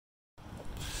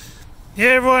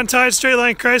Hey everyone, Ty Straight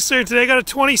Line Chrysler. Today I got a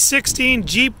 2016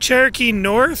 Jeep Cherokee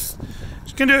North.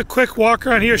 Just gonna do a quick walk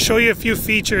around here, show you a few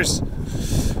features.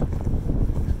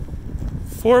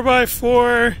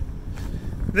 4x4.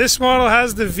 This model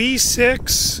has the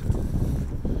V6.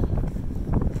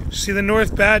 See the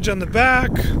North badge on the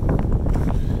back.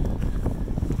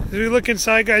 As we look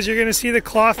inside, guys, you're gonna see the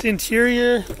cloth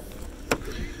interior.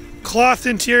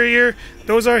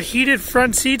 Those are heated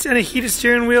front seats and a heated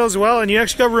steering wheel as well, and you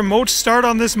actually got remote start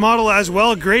on this model as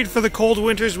well. Great for the cold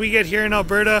winters we get here in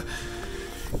Alberta.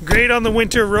 Great on the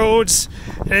winter roads,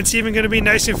 and it's even going to be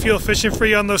nice and fuel efficient for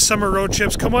you on those summer road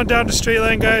trips. Come on down to Straight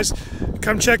Line, guys.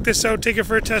 Come check this out. Take it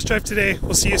for a test drive today.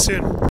 We'll see you soon.